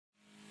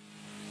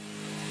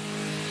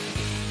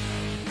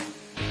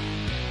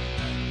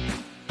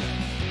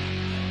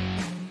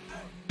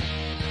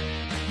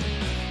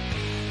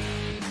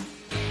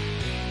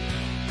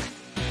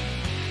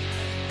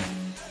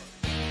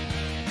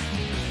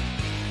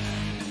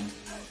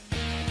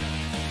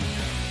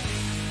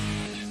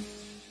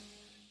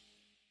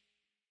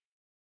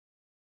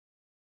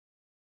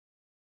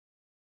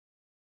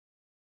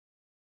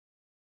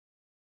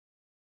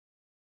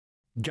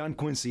John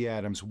Quincy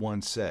Adams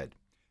once said,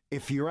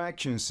 "If your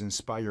actions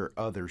inspire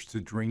others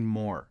to dream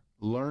more,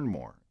 learn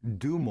more,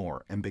 do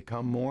more, and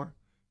become more,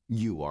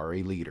 you are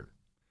a leader."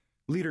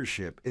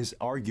 Leadership is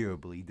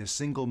arguably the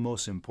single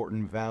most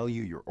important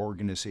value your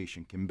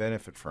organization can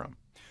benefit from.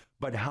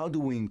 But how do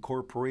we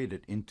incorporate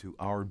it into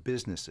our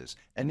businesses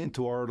and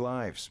into our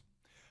lives?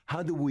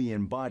 How do we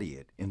embody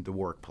it in the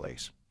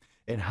workplace?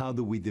 And how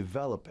do we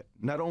develop it,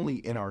 not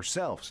only in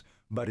ourselves,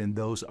 but in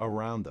those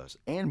around us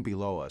and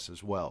below us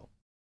as well?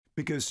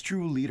 Because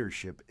true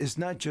leadership is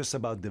not just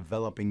about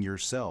developing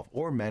yourself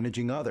or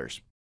managing others.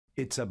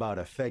 It's about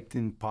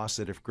affecting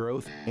positive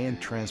growth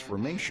and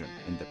transformation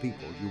in the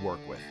people you work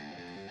with.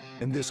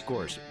 In this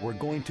course, we're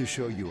going to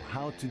show you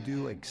how to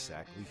do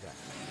exactly that.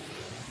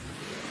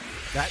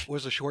 That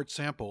was a short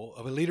sample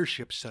of a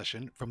leadership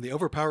session from the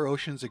Overpower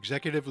Oceans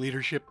Executive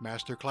Leadership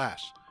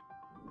Masterclass.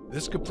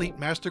 This complete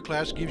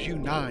masterclass gives you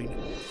 9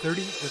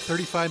 30 to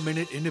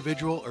 35-minute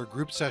individual or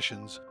group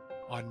sessions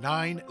on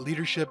 9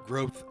 leadership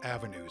growth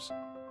avenues.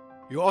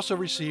 You also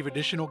receive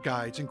additional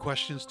guides and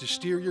questions to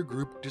steer your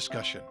group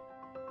discussion.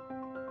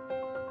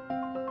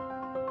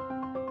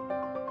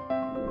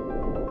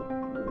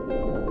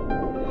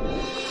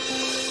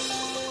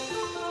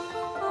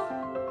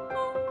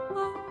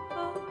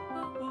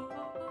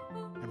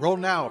 Enroll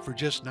now for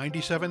just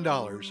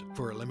 $97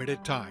 for a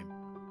limited time.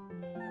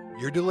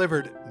 You're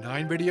delivered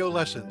 9 video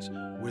lessons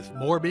with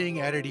more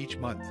being added each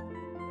month.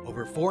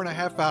 Over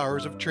 4.5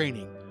 hours of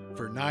training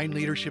for 9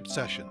 leadership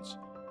sessions.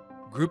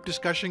 Group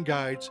discussion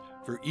guides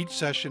for each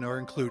session are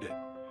included.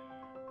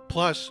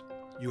 Plus,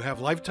 you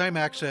have lifetime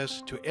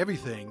access to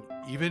everything,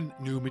 even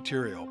new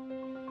material.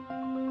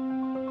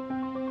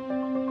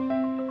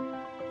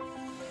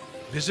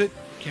 Visit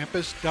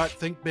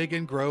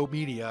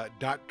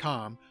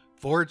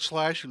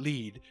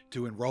campus.thinkbigandgrowmedia.com/lead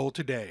to enroll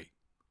today.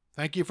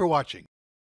 Thank you for watching.